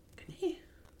 Can you?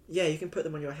 Yeah, you can put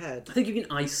them on your head. I think you can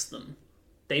ice them.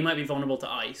 They might be vulnerable to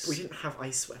ice. We didn't have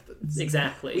ice weapons.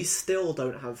 Exactly. We still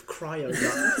don't have cryo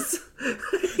guns.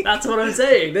 That's what I'm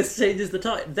saying. This changes the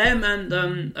type. Them and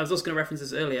I was also going to reference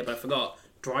this earlier, but I forgot.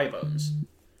 Dry bones.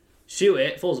 Shoot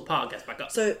it, falls apart, gets back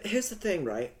up. So here's the thing,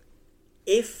 right?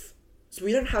 So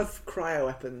we don't have cryo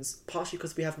weapons, partially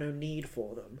because we have no need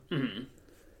for them. Mm-hmm.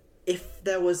 If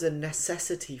there was a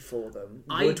necessity for them,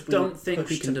 I don't think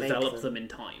we can develop them in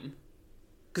time.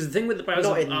 Because the thing with the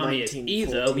Bowser army is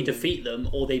either we defeat them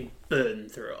or they burn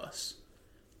through us.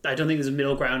 I don't think there's a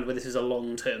middle ground where this is a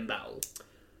long-term battle.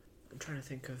 I'm trying to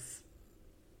think of...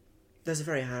 There's a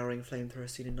very harrowing flamethrower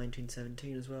scene in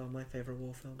 1917 as well, my favourite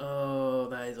war film. Oh,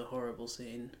 that is a horrible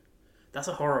scene. That's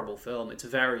a horrible film. It's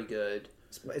very good.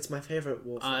 It's my favourite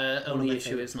war film. Only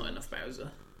issue is not enough Bowser.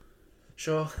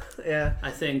 Sure, yeah.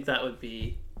 I think that would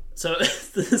be... So,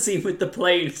 the scene with the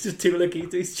plane, just two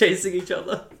Lakitus chasing each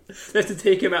other. They have to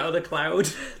take him out of the cloud.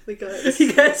 He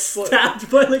gets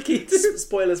stabbed by Lakitu.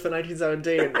 Spoilers for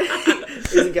 1917.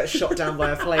 He doesn't get shot down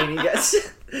by a plane.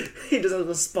 He doesn't have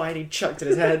a spine chucked in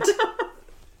his head.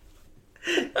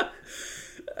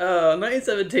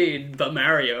 1917, but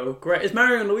Mario. Great. It's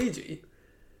Mario and Luigi.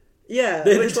 Yeah,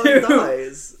 which one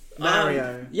dies?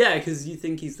 Mario. Yeah, because you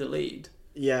think he's the lead.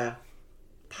 Yeah.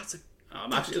 That's a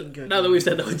actually good now that we've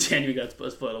said that, we're genuinely going to put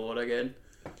a spoiler warning again.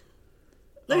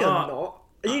 No, you're not.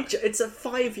 It's a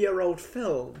 5-year-old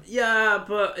film. Yeah,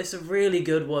 but it's a really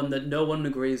good one that no one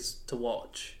agrees to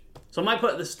watch. So I might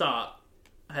put at the start,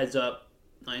 heads up,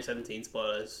 1917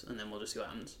 spoilers, and then we'll just see what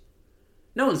happens.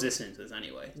 No one's listening to this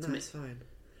anyway. No, it's fine.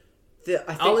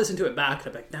 I'll listen to it back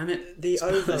and I'm like, damn it. The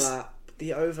overlap.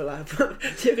 You're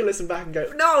going to listen back and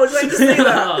go, no, I was waiting to see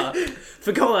that.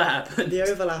 Forgot what happened. The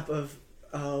overlap of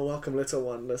Welcome Little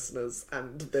One listeners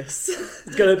and this.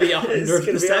 It's going to be 100%. It's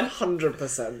going to be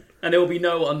 100%. And there will be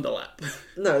no underlap.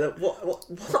 No, what?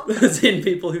 As in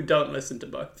people who don't listen to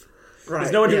both. Right.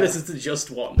 There's no one who listens to just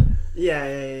one.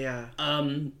 Yeah.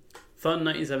 Fun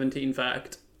 1917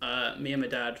 fact. Me and my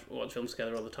dad watch films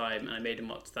together all the time, and I made him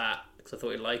watch that because I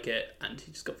thought he'd like it, and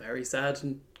he just got very sad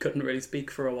and couldn't really speak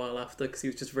for a while after because he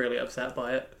was just really upset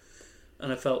by it.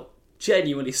 And I felt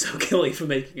genuinely so guilty for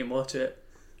making him watch it.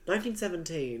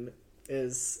 1917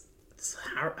 is...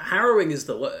 harrowing is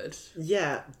the word.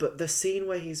 Yeah, but the scene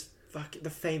where he's...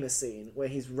 the famous scene where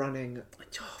he's running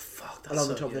along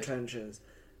the top of the trenches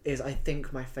is, I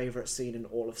think, my favourite scene in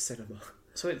all of cinema.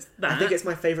 So it's that. I think it's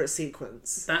my favourite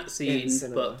sequence. That scene,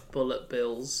 but bullet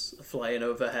bills are flying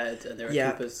overhead and there are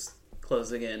troopers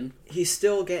closing in. He's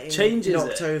still getting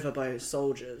knocked over by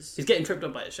soldiers. He's getting tripped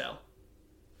up by a shell.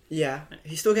 Yeah,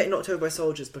 he's still getting knocked over by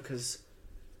soldiers because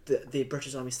the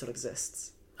British Army still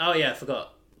exists. Oh yeah, I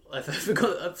forgot. I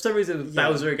forgot. For some reason,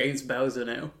 Bowser against Bowser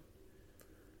now.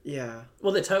 Yeah.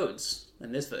 Well, they're toads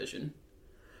in this version.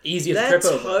 Easier to trip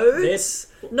over. Toads?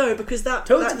 No, because that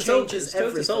changes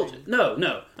everything. Soldiers.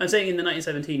 No. I'm saying in the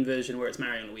 1917 version where it's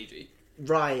Mario and Luigi.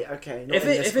 Right, okay. If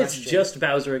it's just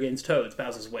Bowser against Toads,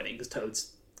 Bowser's winning because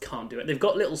Toads can't do it. They've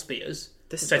got little spears,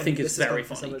 which I think is very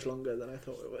funny. So much longer than I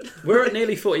thought it would. We're at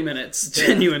nearly 40 minutes,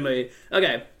 genuinely.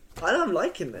 Okay. I'm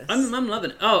liking this. I'm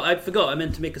loving it. Oh, I forgot. I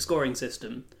meant to make a scoring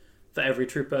system for every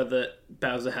trooper that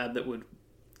Bowser had that would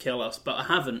kill us, but I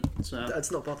haven't. So let's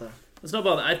not bother.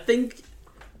 I think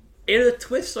in a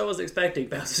twist I was expecting,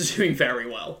 Bowser's doing very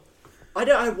well.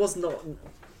 I was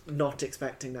not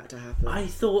expecting that to happen. I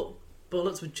thought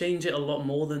bullets would change it a lot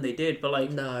more than they did,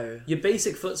 but no. Your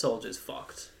basic foot soldier's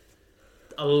fucked.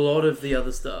 A lot of the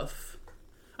other stuff.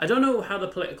 I don't know how the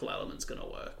political element's gonna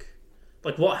work.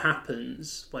 Like, what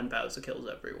happens when Bowser kills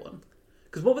everyone?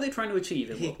 Because what were they trying to achieve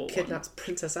in World War I? He kidnaps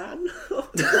Princess Anne?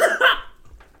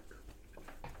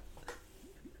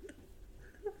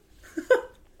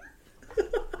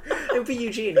 It would be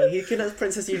Eugenie. He kidnaps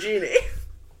Princess Eugenie.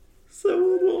 So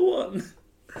World War One.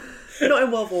 Not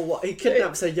in World War One. He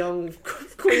kidnaps a young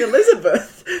Queen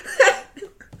Elizabeth.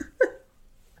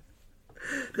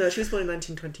 No, she was born in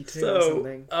 1922 or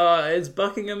something. It's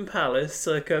Buckingham Palace,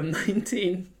 circa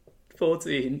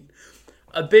 1914.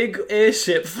 A big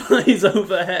airship flies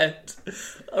overhead.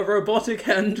 A robotic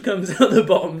hand comes out the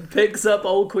bottom, picks up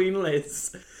old Queen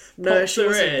Liz. No, she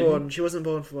wasn't born. She wasn't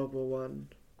born for World War One.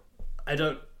 I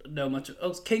don't know much. Oh,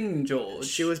 it's King George.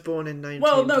 She was born in 1929.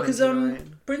 Well, no, because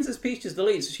Princess Peach is the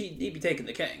lead, so he'd be taking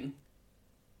the king.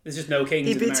 There's just no kings.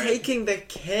 He'd be taking the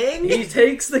king? He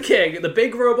takes the king. The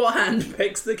big robot hand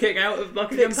picks the king out of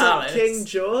Buckingham Palace. King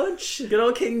George? Good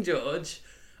old King George.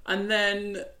 And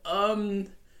then,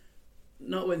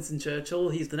 not Winston Churchill,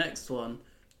 he's the next one.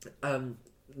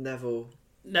 Neville.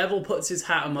 Neville puts his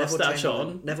hat and mustache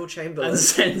on. Neville Chamberlain. And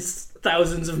sends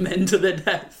thousands of men to their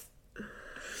death.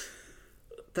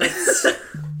 That's...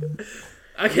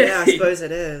 Okay. Yeah, I suppose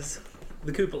it is.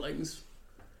 The Koopalings.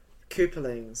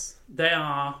 They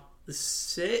are the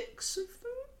 6 of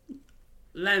them?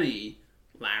 Lemmy,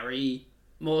 Larry,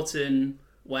 Morton,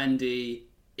 Wendy,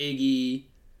 Iggy.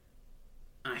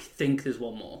 I think there's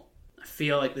one more. I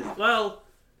feel like there's... Well...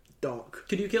 Doc.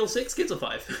 Could you kill 6 kids or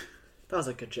 5? That was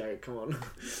a good joke, come on.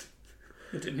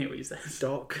 I didn't hear what you said.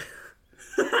 Doc.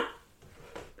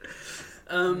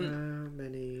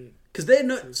 Many... Because they're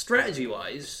not...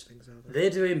 Strategy-wise, they're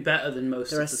doing better than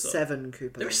most of the... There are 7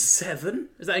 Koopalings. There are 7?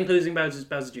 Is that including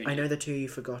Bowser Jr.? I know the 2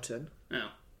 you've forgotten. Oh.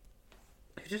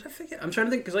 Who did I forget? I'm trying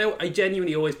to think, because I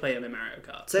genuinely always play them in Mario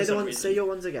Kart. Say your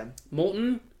ones again.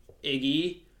 Morton,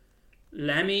 Iggy,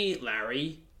 Lemmy,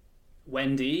 Larry,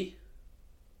 Wendy.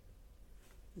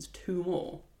 There's 2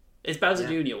 more. Is Bowser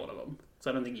Jr. one of them? Because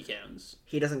I don't think he counts.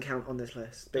 He doesn't count on this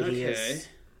list, but he is.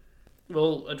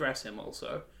 We'll address him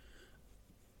also.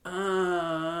 Who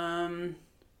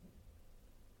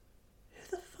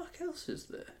the fuck else is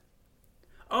there?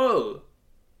 Oh,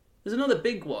 there's another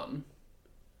big one.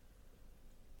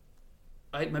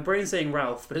 My brain's saying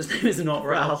Ralph, but his name is not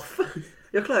Ralph.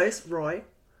 You're close, Roy.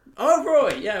 Oh,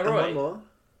 Roy. Yeah, Roy. And one more.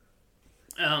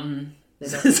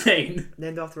 Zane.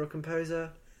 Named after a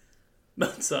composer.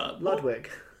 Mozart. Ludwig.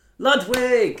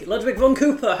 Ludwig von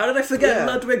Cooper. How did I forget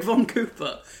Ludwig von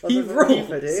Cooper? He rules.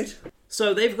 Dude.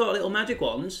 So they've got little magic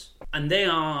wands, and they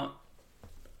are...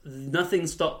 Nothing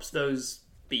stops those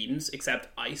beams except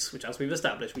ice, which, as we've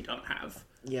established, we don't have.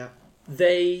 Yeah.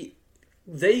 They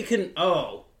can...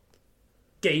 Oh.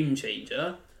 Game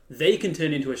changer. They can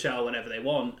turn into a shell whenever they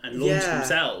want and launch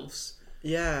themselves.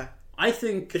 Yeah. I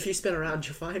think... If you spin around,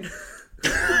 you're fine.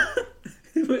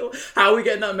 How are we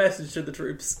getting that message to the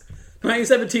troops?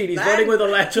 1917, he's running with a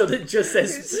ledger that just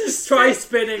says, try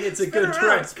spinning, it's a good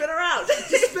trick. Spin around.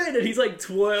 Spin, and he's like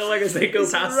twirling as they go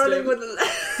past running him. With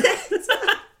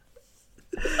the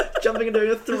jumping and doing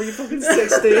a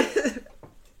 360.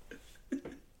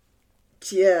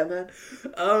 Yeah,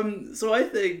 man. So I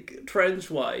think,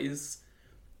 trench-wise,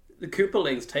 the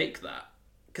Cooperlings take that.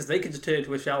 Because they can just turn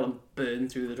into a shell and burn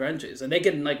through the trenches. And they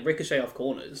can, like, ricochet off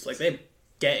corners. Like, they're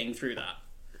getting through that.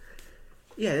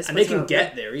 Yeah, and they can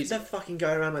get there easy. They're fucking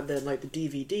going around like the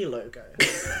DVD logo.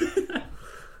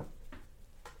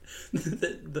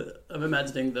 I'm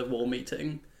imagining the war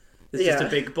meeting. There's just a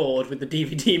big board with the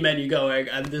DVD menu going,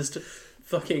 and there's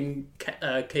fucking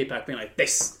K-Pac being like,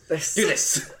 this. Do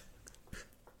this.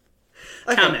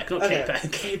 Okay, Kamek,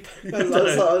 not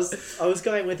K-Pac. I was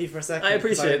going with you for a second. I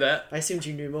appreciate that. I assumed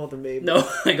you knew more than me. No,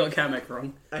 I got Kamek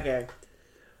wrong. Okay.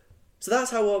 So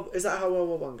is that how World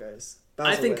War One goes? Bowser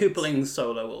I think wins. Kooperlings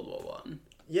solo World War One.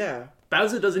 Yeah.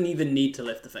 Bowser doesn't even need to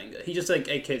lift the finger. He just like,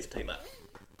 hey kids, take that.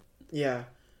 Yeah.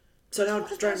 So now what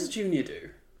does Bowser Jr. do?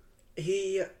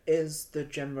 He is the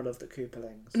general of the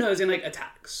Kooperlings. No, as in like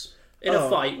attacks. In a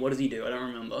fight, what does he do? I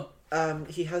don't remember.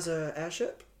 He has an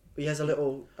airship. He has a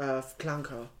little clown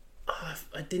car. Oh,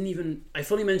 I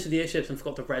fully mentioned the airships and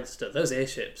forgot to register. Those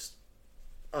airships.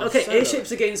 Oh, okay,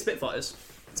 airships against Spitfires.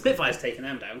 Spitfire's taking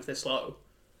them down because they're slow.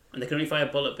 And they can only fire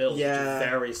bullet bills, which is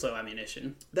very slow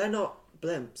ammunition. They're not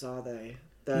blimps, are they?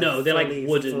 They're like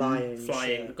wooden,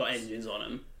 flying got engines on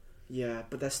them. Yeah,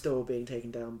 but they're still being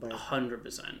taken down by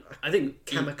 100%. I think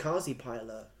kamikaze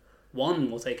pilot. One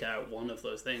will take out one of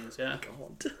those things. Yeah.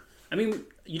 God. I mean,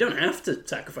 you don't have to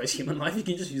sacrifice human life. You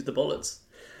can just use the bullets.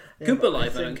 Cooper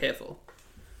life, I don't care for.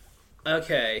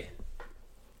 Okay.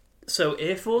 So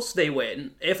Air Force, they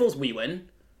win. Air Force, we win.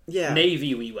 Yeah.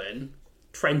 Navy, we win.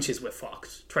 Trenches, we're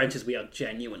fucked. Trenches, we are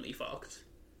genuinely fucked.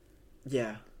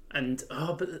 Yeah. And,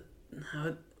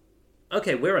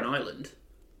 okay, we're an island.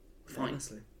 Fine.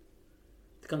 Honestly.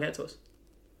 They can't get to us.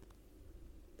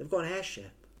 They've got an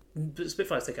airship. But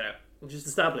Spitfire's taken out. Which is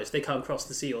established. They can't cross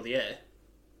the sea or the air.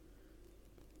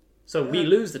 So we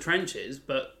lose the trenches,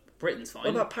 but Britain's fine.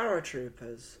 What about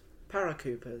paratroopers?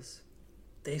 Paracoopers?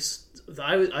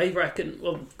 I reckon...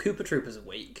 Well, Cooper Troopers are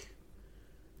weak.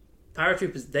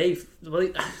 Paratroopers,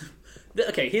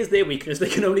 okay, here's their weakness. They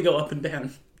can only go up and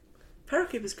down.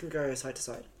 Paratroopers can go side to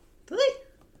side. Do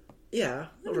they? Yeah.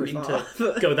 I don't mean to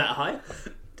go that high.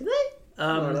 Do they?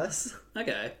 More or less.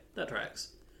 Okay, that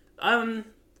tracks.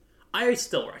 I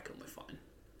still reckon we're fine.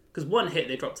 Because one hit,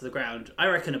 they drop to the ground. I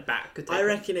reckon a bat could take I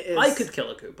reckon it is... I could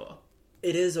kill a Cooper.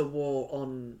 It is a war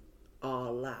on our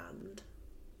land.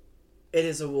 It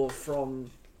is a war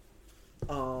from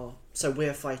our... So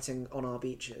we're fighting on our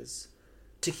beaches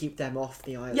to keep them off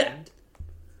the island. Yeah,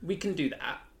 we can do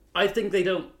that. I think they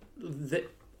don't...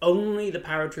 only the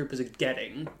paratroopers are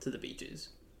getting to the beaches.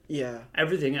 Yeah.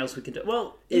 Everything else we can do...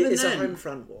 Well, even it's then... a home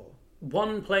front war.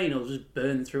 One plane will just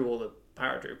burn through all the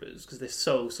paratroopers because they're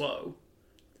so slow.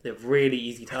 They're really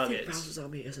easy targets. I think Bowser's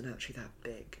army isn't actually that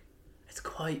big. It's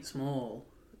quite small.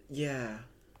 Yeah.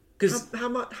 Because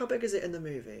how big is it in the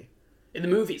movie? In the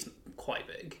movie, it's quite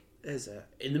big. Is it?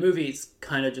 In the movie, it's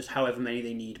kind of just however many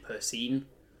they need per scene.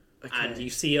 Okay. And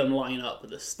you see them line up at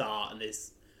the start, and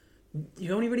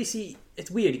you only really see...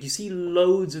 It's weird. You see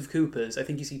loads of Coopers. I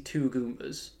think you see 2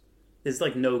 Goombas. There's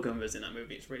like no Goombas in that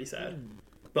movie. It's really sad.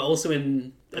 But also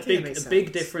in a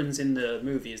big difference in the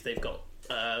movie is they've got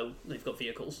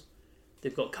vehicles.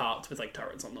 They've got carts with like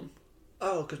turrets on them.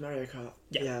 Oh, because Mario Kart.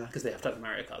 Yeah, because they have to have a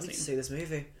Mario Kart scene. I need to see this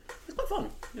movie. It's quite fun.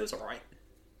 It was alright.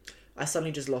 I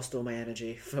suddenly just lost all my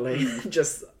energy fully.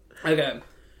 Just okay.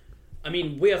 I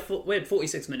mean, we're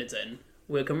 46 minutes in.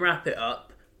 We can wrap it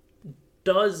up.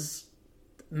 Does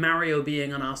Mario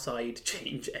being on our side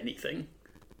change anything?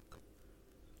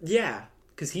 Yeah,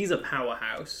 because he's a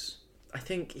powerhouse. I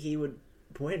think he would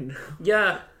win.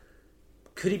 Yeah.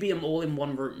 Could he beat them all in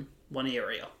one room, one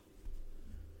area?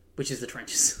 Which is the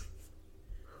trenches.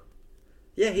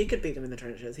 Yeah, he could beat them in the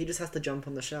trenches. He just has to jump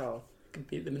on the shell. We could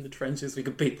beat them in the trenches. We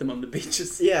could beat them on the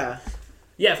beaches. Yeah.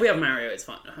 Yeah, if we have Mario, it's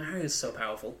fine. Mario is so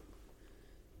powerful.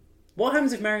 What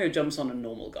happens if Mario jumps on a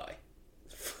normal guy?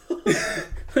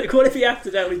 Like, what if he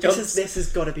accidentally jumps? This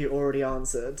has got to be already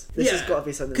answered. This has got to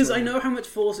be something. Because I know how much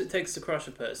force it takes to crush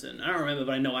a person. I don't remember,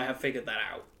 but I know I have figured that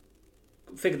out.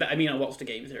 I watched a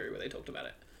game theory where they talked about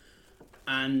it.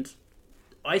 And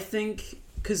I think,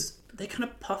 because they kind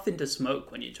of puff into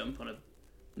smoke when you jump on a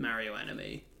Mario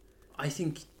enemy. I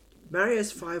think...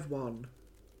 Mario's 5'1".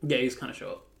 Yeah, he's kind of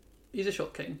short. He's a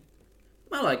short king.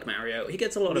 I like Mario. He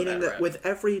gets a lot of Meaning that with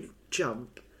every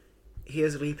jump, he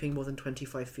is leaping more than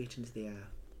 25 feet into the air.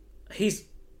 He's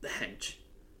the hench.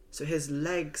 So his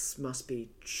legs must be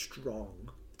strong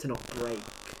to not break.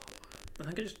 I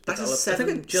think I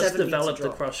just developed a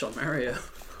crush on Mario.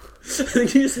 I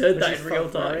think you just heard that in real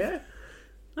time. Mario?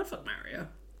 I fuck Mario.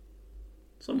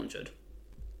 Someone should.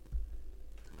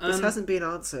 This hasn't been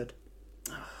answered.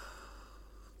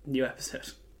 New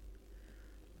episode.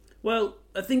 Well,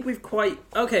 I think we've quite...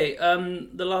 Okay,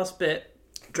 the last bit.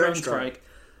 Drone Strike.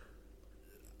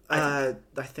 I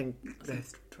think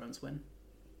drones win.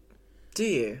 Do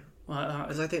you? Well,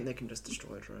 because I think they can just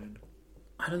destroy a drone.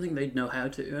 I don't think they'd know how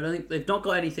to. I don't think... They've not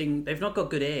got anything... They've not got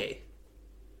good air.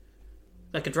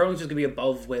 Like, a drone's just going to be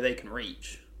above where they can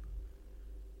reach.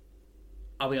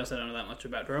 I'll be honest, I don't know that much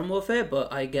about drone warfare,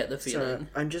 but I get the feeling.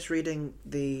 So, I'm just reading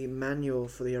the manual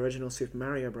for the original Super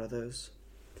Mario Brothers.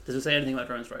 Does it say anything about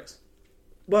drone strikes?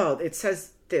 Well, it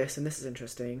says this, and this is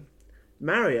interesting.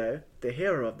 Mario, the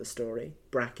hero of the story,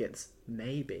 brackets,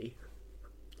 maybe.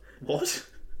 What?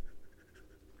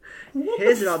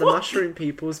 Hears about the Mushroom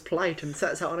People's plight and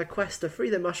sets out on a quest to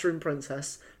free the Mushroom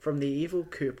Princess from the evil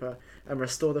Koopa and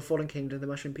restore the fallen kingdom to the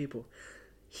Mushroom People.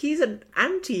 He's an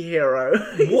anti-hero.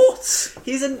 What?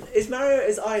 Mario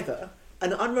is either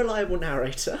an unreliable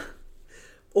narrator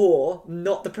or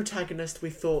not the protagonist we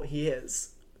thought he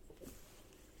is.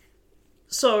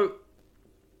 So,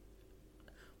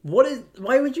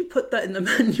 why would you put that in the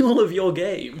manual of your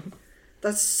game?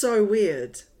 That's so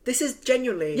weird. This is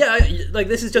genuinely... Yeah, like,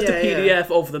 this is just a PDF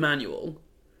of the manual.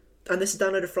 And this is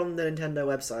downloaded from the Nintendo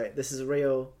website. This is a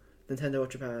real Nintendo of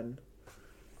Japan.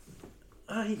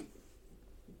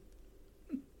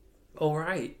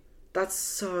 Alright. That's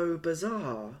so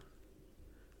bizarre.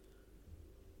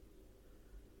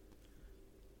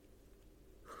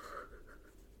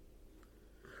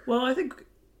 Well, I think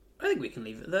we can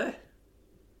leave it there.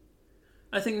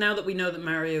 I think now that we know that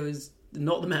Mario is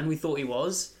not the man we thought he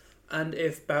was, and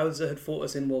if Bowser had fought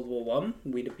us in World War I,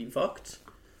 we'd have been fucked.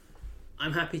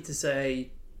 I'm happy to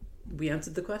say we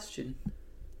answered the question.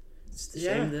 It's a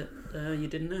shame that you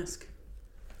didn't ask.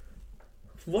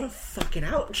 What a fucking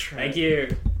outro. Thank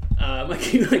you. I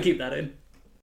keep that in.